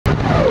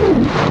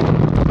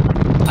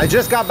I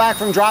just got back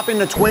from dropping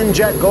the twin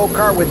jet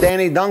go-kart with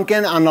Danny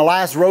Duncan on the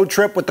last road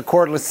trip with the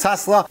cordless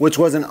Tesla, which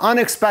was an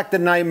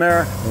unexpected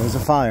nightmare. There was a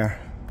fire.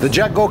 The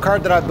jet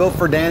go-kart that I built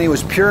for Danny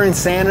was pure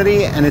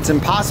insanity, and it's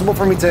impossible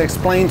for me to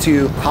explain to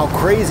you how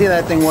crazy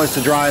that thing was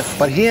to drive,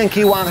 but he and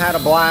Kiwan had a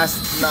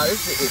blast. Nah,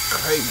 this shit is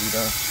crazy,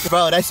 though.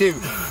 Bro, that shit...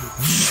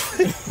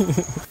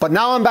 But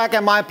now I'm back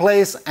at my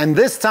place, and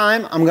this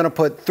time I'm gonna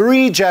put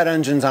 3 jet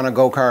engines on a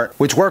go-kart,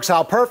 which works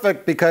out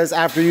perfect because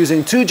after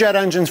using 2 jet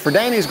engines for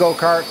Danny's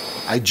go-kart,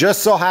 I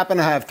just so happen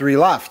to have 3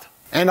 left.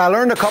 And I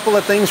learned a couple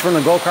of things from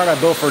the go-kart I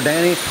built for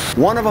Danny.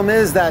 One of them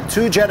is that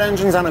 2 jet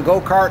engines on a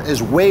go-kart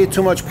is way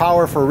too much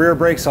power for rear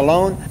brakes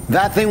alone.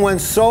 That thing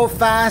went so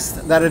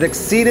fast that it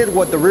exceeded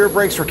what the rear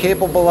brakes were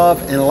capable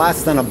of in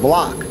less than a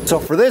block. So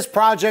for this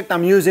project,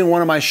 I'm using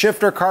one of my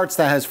shifter carts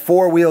that has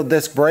 4-wheel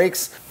disc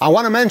brakes. I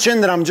want to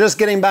mention that I'm just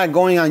getting back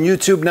going on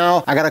YouTube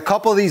now. I got a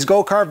couple of these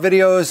go-kart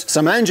videos,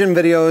 some engine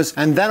videos,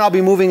 and then I'll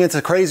be moving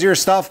into crazier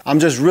stuff. I'm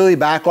just really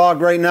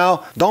backlogged right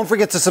now. Don't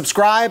forget to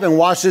subscribe and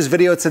watch this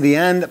video to the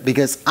end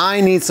because I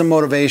need some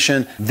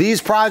motivation.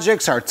 These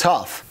projects are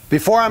tough.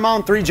 Before I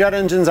mount 3 jet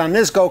engines on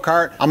this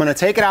go-kart, I'm gonna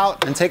take it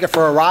out and take it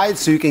for a ride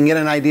so you can get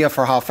an idea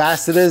for how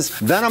fast it is.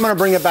 Then I'm gonna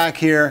bring it back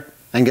here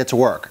and get to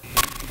work.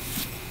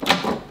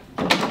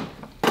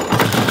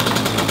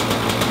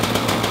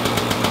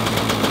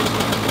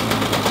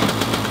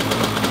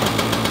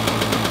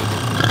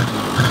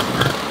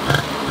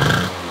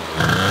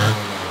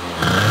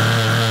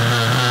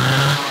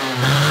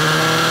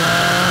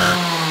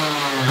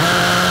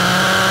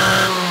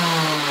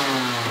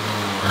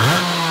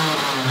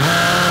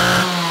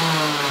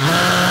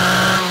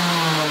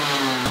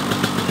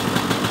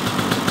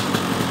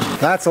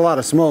 That's a lot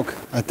of smoke.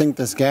 I think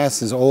this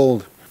gas is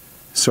old.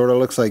 Sort of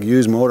looks like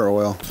used motor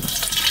oil.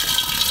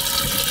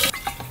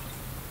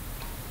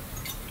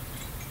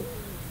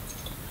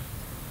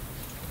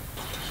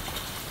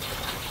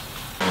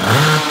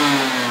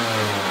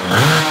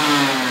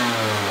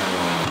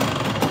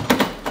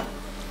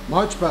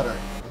 Much better.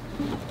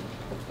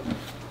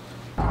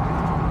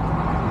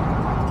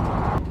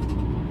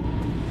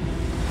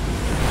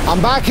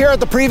 I'm back here at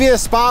the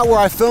previous spot where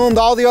I filmed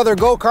all the other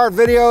go-kart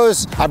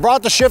videos. I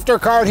brought the shifter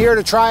cart here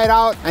to try it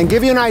out and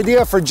give you an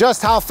idea for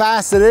just how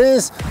fast it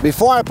is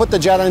before I put the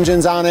jet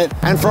engines on it.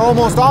 And for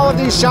almost all of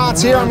these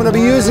shots here, I'm gonna be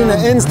using the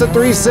Insta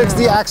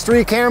 360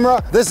 X3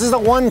 camera. This is the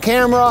one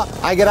camera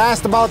I get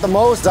asked about the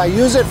most. I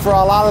use it for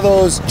a lot of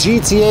those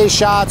GTA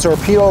shots or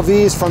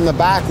POVs from the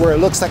back where it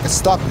looks like a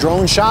stuck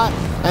drone shot.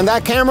 And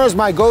that camera is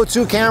my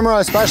go-to camera,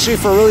 especially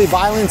for really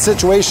violent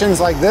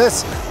situations like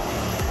this.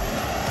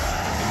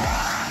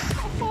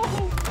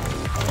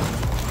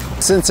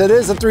 Since it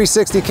is a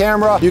 360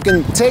 camera, you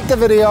can take the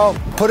video,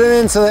 put it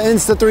into the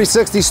Insta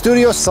 360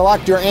 Studio,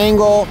 select your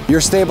angle, your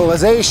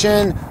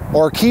stabilization,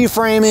 or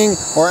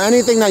keyframing, or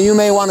anything that you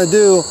may want to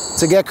do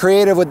to get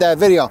creative with that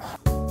video.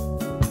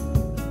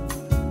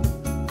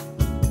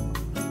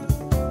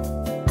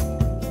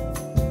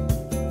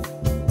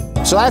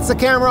 So that's the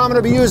camera I'm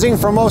gonna be using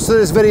for most of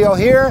this video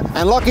here.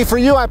 And lucky for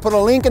you, I put a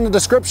link in the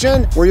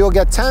description where you'll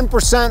get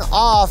 10%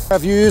 off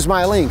if you use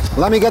my link.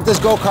 Let me get this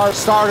go-kart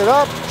started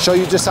up, show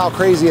you just how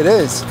crazy it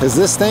is. Because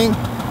this thing,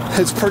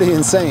 it's pretty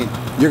insane.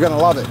 You're gonna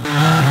love it.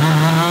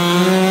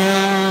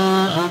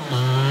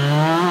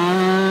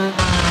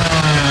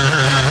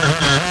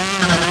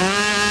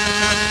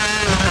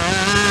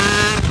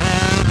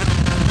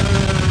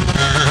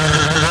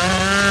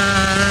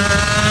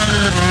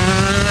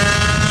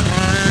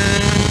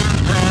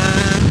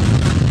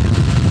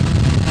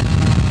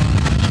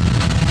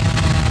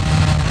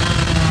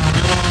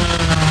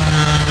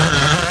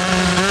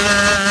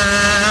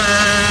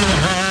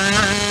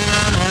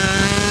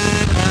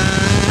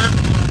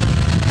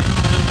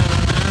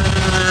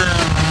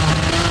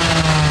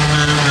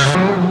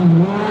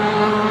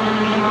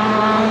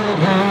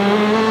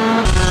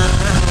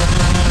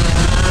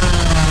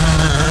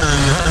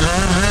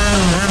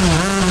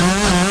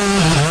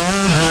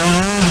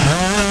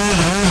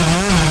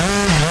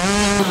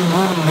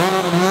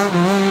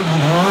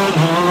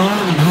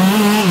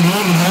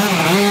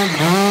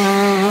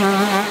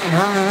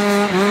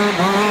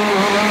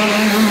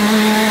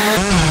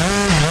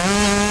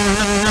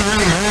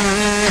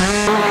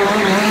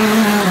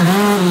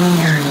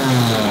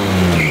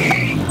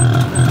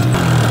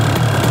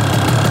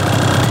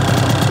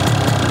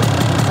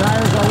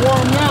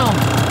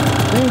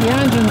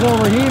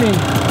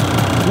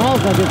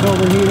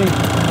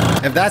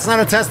 If that's not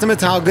a testament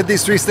to how good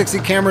these 360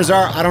 cameras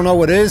are, I don't know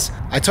what is.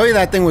 I told you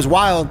that thing was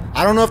wild.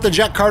 I don't know if the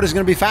jet kart is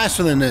gonna be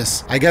faster than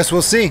this. I guess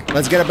we'll see.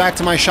 Let's get it back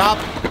to my shop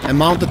and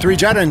mount the 3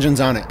 jet engines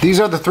on it. These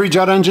are the 3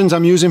 jet engines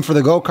I'm using for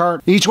the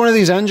go-kart. Each one of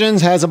these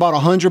engines has about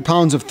 100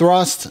 pounds of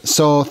thrust.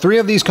 So 3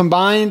 of these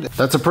combined,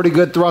 that's a pretty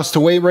good thrust to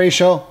weight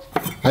ratio.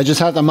 I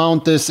just have to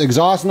mount this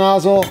exhaust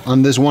nozzle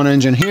on this one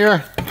engine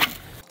here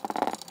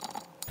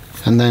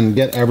and then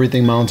get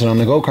everything mounted on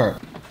the go-kart.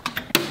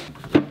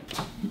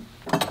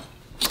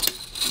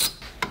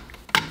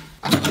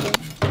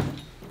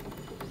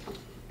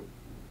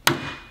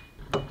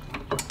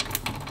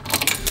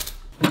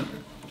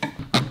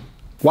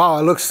 Wow,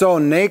 it looks so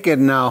naked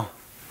now.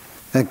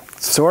 It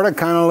sort of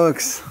kind of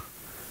looks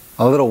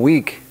a little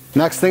weak.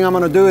 Next thing I'm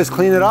gonna do is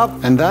clean it up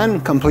and then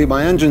complete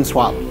my engine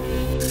swap.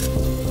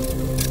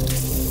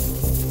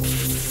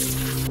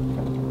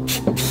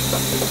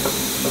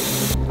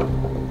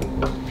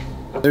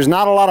 There's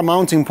not a lot of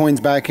mounting points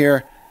back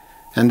here,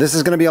 and this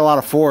is gonna be a lot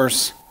of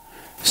force,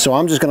 so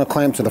I'm just gonna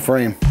clamp to the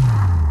frame.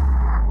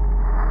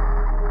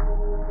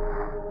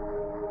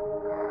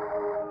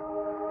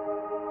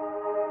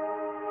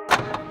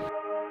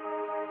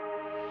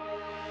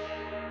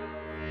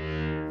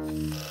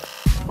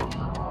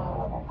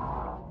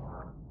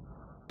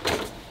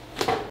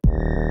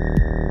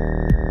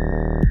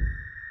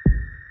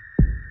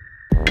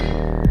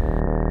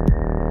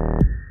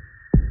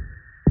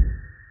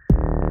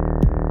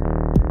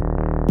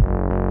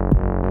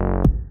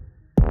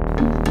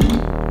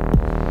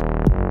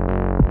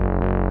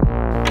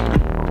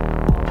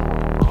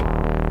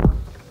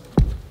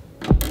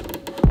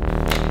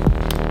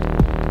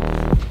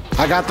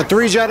 I got the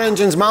 3 jet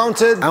engines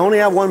mounted. I only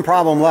have one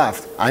problem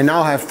left. I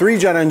now have 3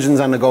 jet engines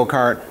on the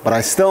go-kart, but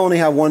I still only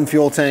have 1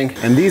 fuel tank.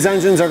 And these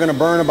engines are gonna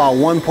burn about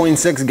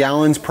 1.6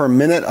 gallons per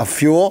minute of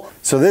fuel.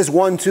 So this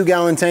 1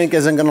 2-gallon tank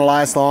isn't gonna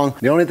last long.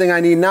 The only thing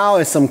I need now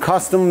is some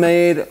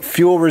custom-made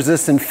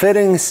fuel-resistant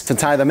fittings to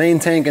tie the main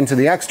tank into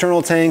the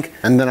external tank,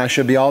 and then I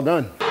should be all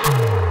done.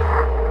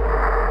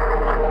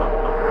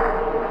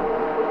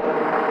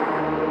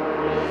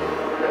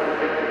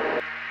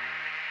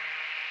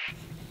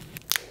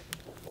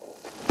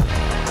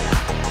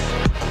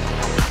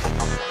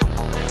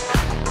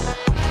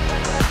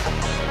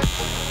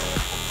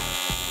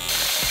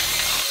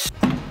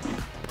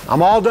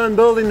 I'm all done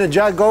building the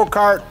jet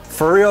go-kart,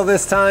 for real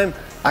this time.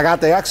 I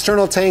got the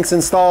external tanks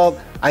installed.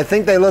 I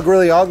think they look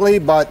really ugly,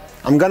 but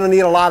I'm gonna need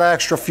a lot of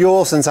extra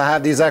fuel since I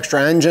have these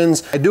extra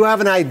engines. I do have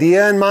an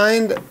idea in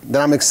mind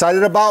that I'm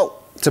excited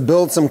about to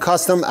build some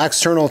custom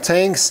external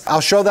tanks.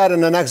 I'll show that in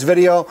the next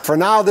video. For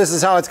now, this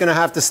is how it's gonna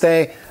have to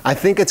stay. I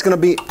think it's gonna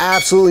be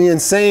absolutely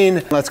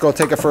insane. Let's go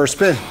take it for a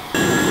spin.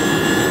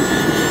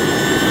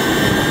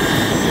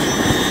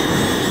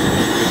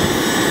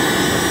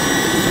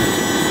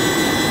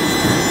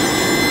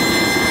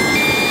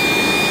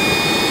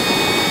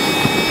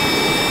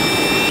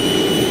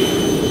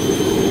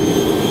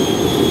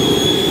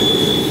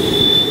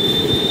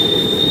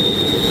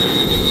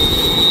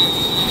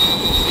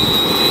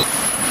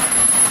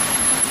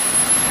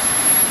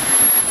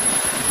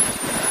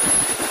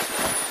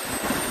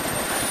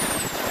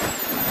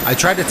 I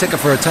tried to take it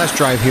for a test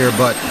drive here,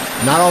 but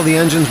not all the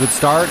engines would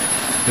start.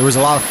 There was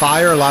a lot of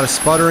fire, a lot of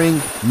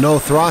sputtering, no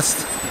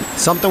thrust.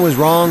 Something was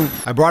wrong.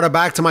 I brought it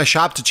back to my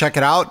shop to check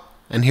it out,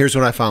 and here's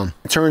what I found.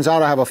 It turns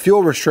out I have a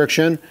fuel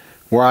restriction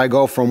where I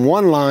go from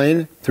 1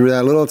 line through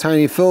that little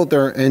tiny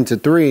filter into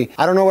 3.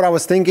 I don't know what I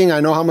was thinking. I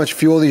know how much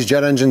fuel these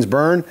jet engines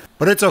burn,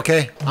 but it's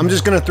okay. I'm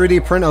just gonna 3D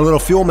print a little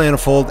fuel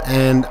manifold,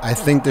 and I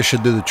think this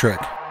should do the trick.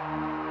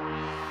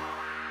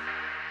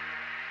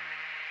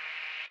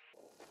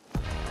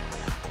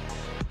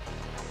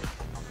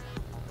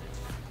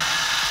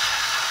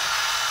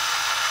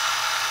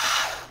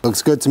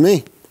 Looks good to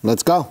me.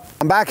 Let's go.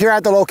 I'm back here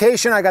at the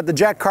location. I got the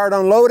jet kart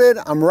unloaded.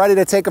 I'm ready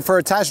to take it for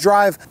a test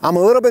drive. I'm a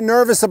little bit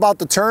nervous about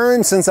the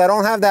turn since I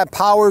don't have that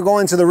power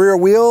going to the rear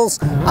wheels.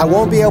 I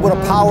won't be able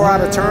to power out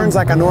of turns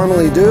like I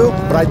normally do,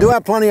 but I do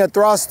have plenty of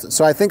thrust,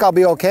 so I think I'll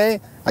be okay.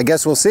 I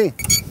guess we'll see.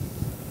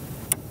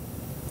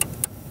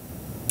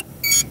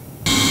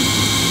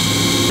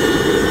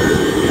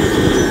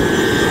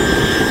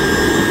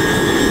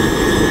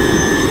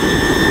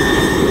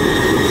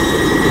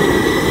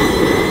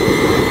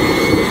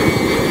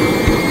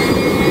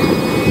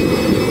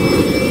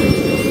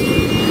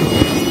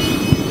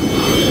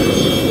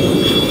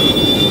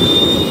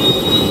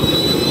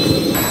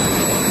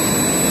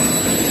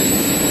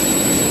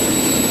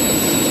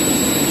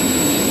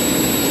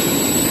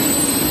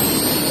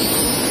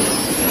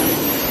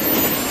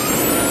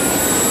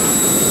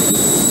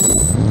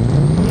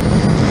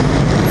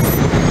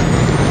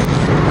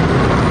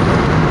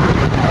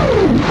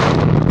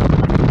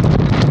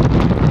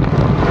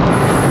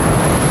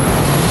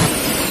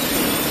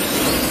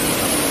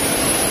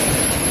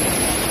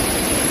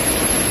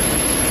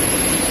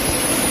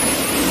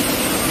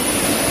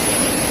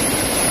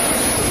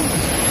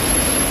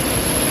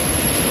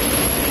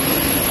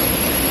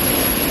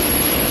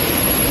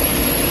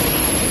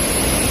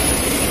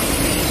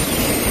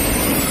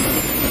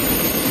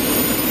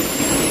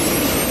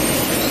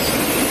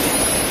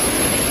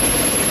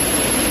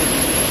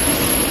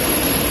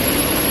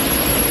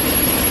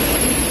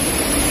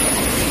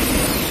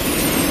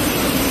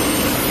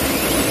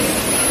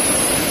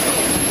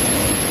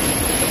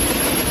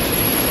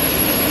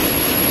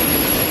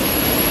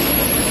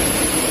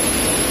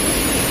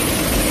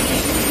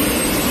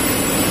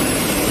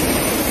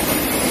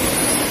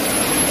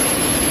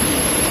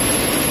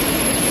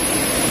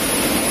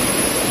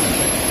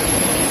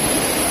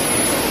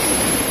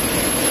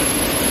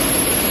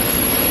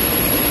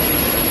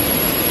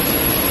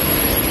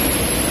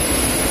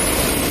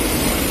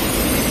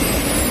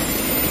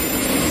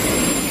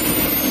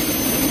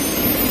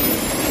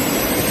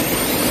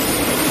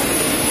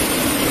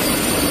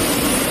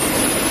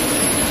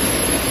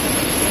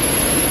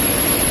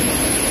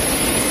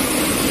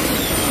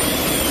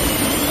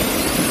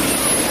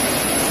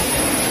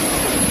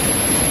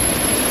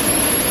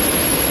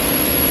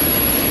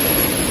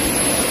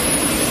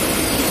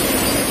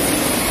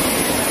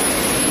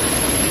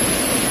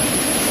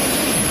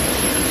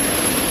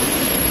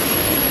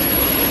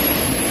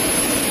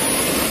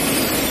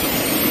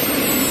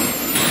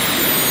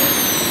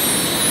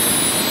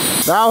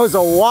 That was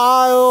a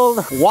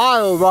wild,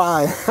 wild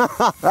ride.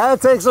 That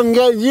takes some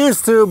getting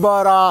used to,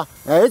 but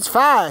it's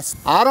fast.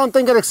 I don't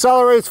think it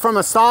accelerates from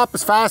a stop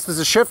as fast as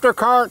a shifter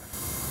kart,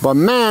 but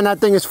man, that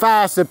thing is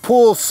fast. It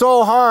pulls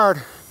so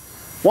hard.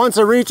 Once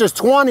it reaches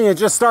 20, it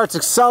just starts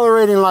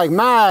accelerating like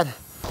mad.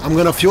 I'm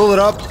gonna fuel it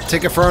up,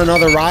 take it for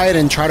another ride,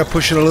 and try to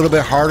push it a little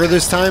bit harder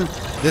this time.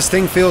 This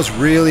thing feels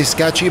really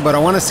sketchy, but I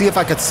wanna see if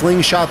I could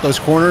slingshot those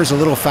corners a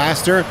little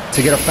faster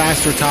to get a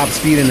faster top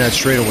speed in that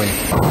straightaway.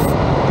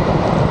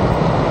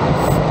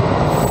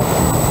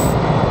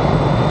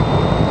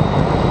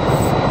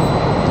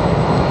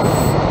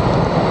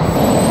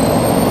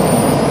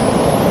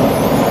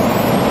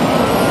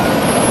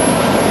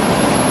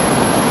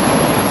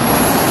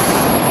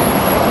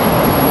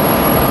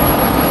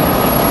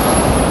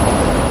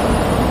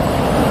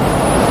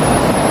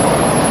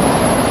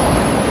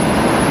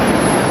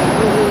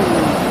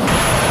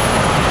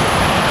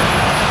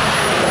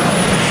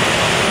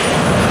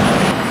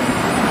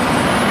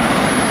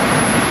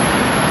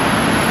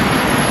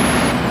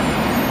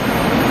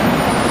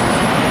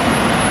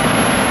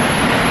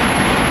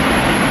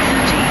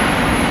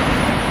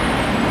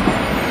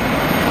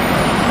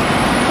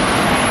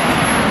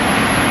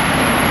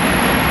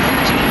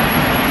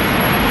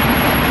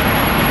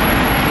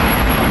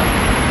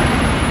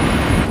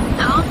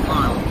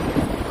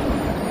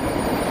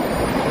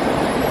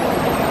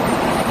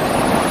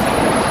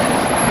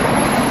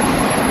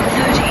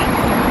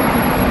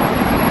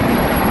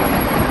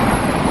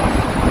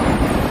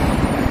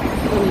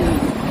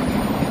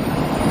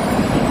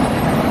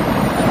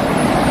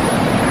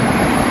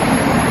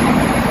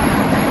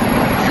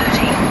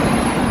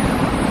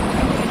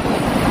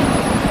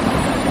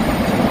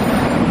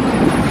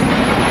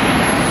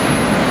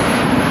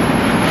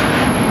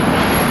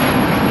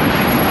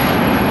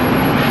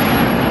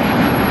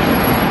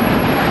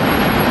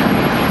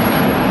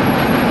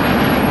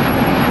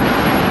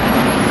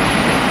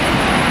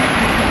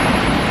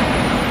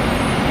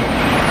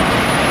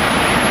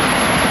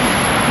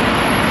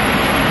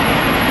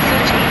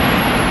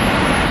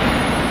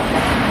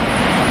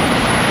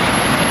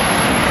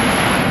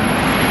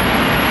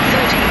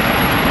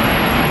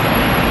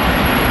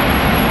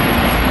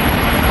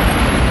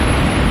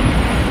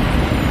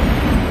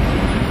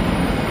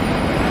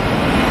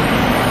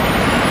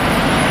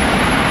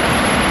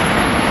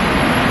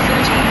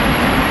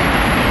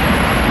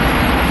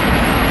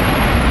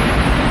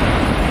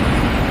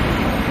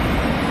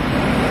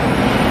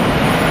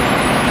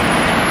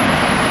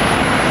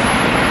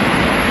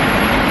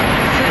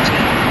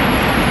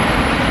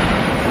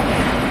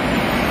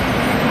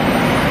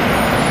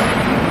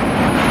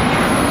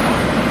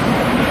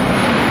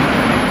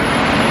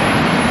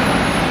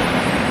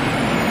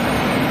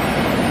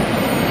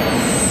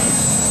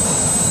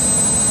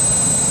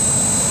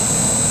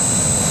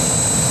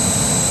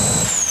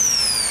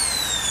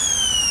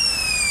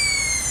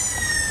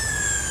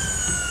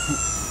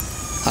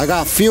 I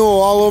got fuel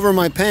all over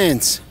my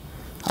pants.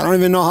 I don't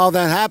even know how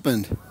that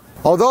happened.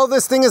 Although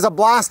this thing is a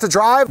blast to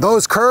drive,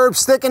 those curbs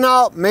sticking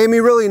out made me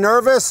really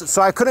nervous,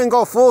 so I couldn't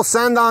go full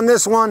send on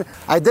this one.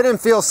 I didn't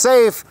feel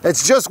safe.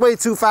 It's just way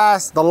too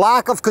fast. The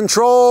lack of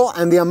control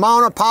and the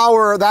amount of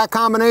power, that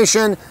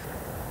combination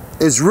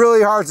is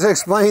really hard to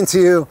explain to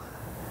you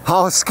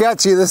how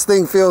sketchy this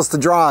thing feels to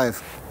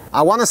drive.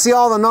 I want to see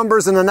all the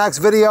numbers in the next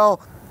video.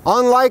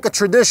 Unlike a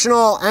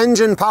traditional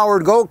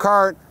engine-powered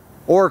go-kart,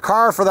 or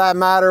car for that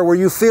matter, where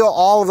you feel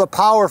all of the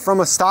power from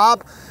a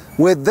stop,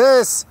 with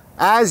this,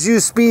 as you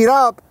speed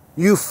up,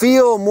 you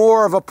feel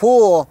more of a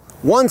pull.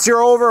 Once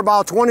you're over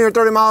about 20 or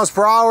 30 miles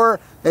per hour,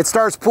 it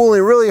starts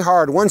pulling really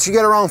hard. Once you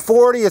get around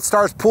 40, it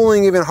starts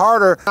pulling even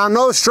harder. On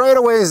those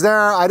straightaways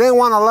there, I didn't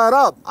want to let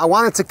up. I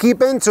wanted to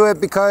keep into it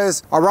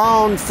because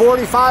around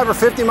 45 or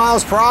 50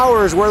 miles per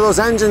hour is where those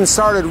engines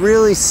started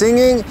really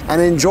singing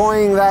and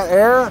enjoying that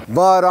air.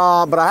 But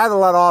I had to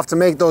let off to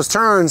make those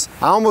turns.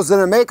 I almost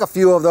didn't make a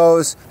few of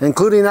those,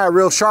 including that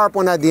real sharp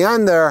one at the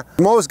end there.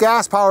 Most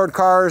gas-powered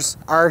cars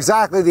are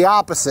exactly the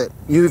opposite.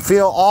 You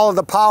feel all of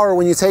the power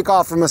when you take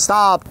off from a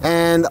stop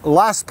and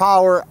less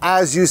power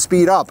as you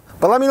speed up.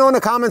 But let me know in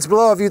the comments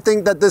below if you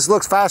think that this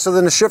looks faster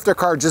than a shifter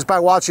car just by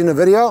watching the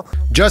video.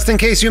 Just in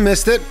case you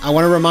missed it, I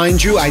want to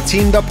remind you I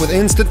teamed up with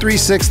Insta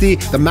 360,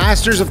 the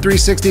masters of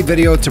 360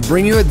 video, to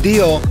bring you a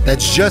deal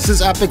that's just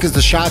as epic as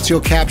the shots you'll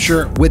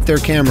capture with their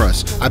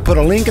cameras. I put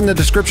a link in the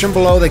description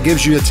below that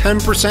gives you a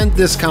 10%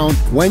 discount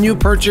when you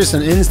purchase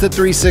an Insta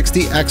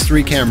 360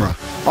 X3 camera.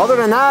 Other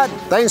than that,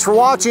 thanks for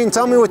watching.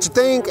 Tell me what you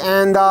think,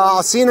 and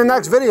I'll see you in the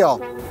next video.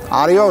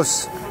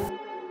 Adios.